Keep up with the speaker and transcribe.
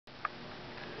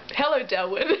Hello,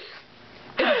 Delwyn.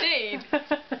 Indeed,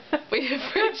 we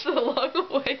have reached the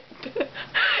long-awaited.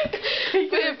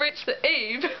 We have reached the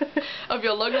eve of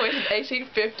your long-awaited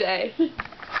 18th birthday.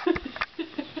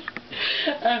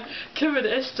 Kim and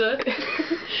Esther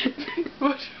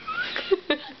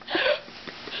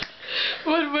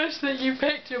would wish that you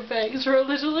packed your bags for a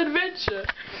little adventure.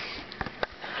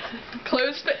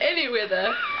 Clothes for any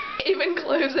weather, even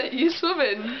clothes that you swim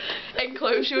in, and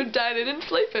clothes you would dine in and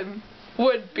sleep in,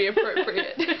 would be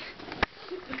appropriate.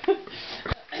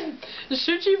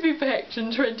 Should you be packed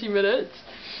in 20 minutes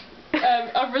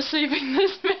of receiving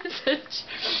this message,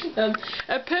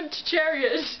 a pimped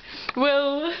chariot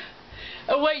will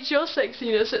await your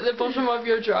sexiness at the bottom of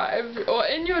your drive, or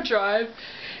in your drive,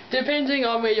 depending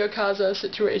on where your cars are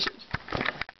situated.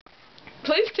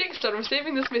 Please text on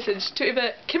receiving this message to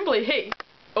either Kimberly Heath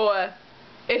or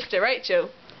Esther Rachel.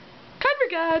 Kind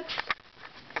regards.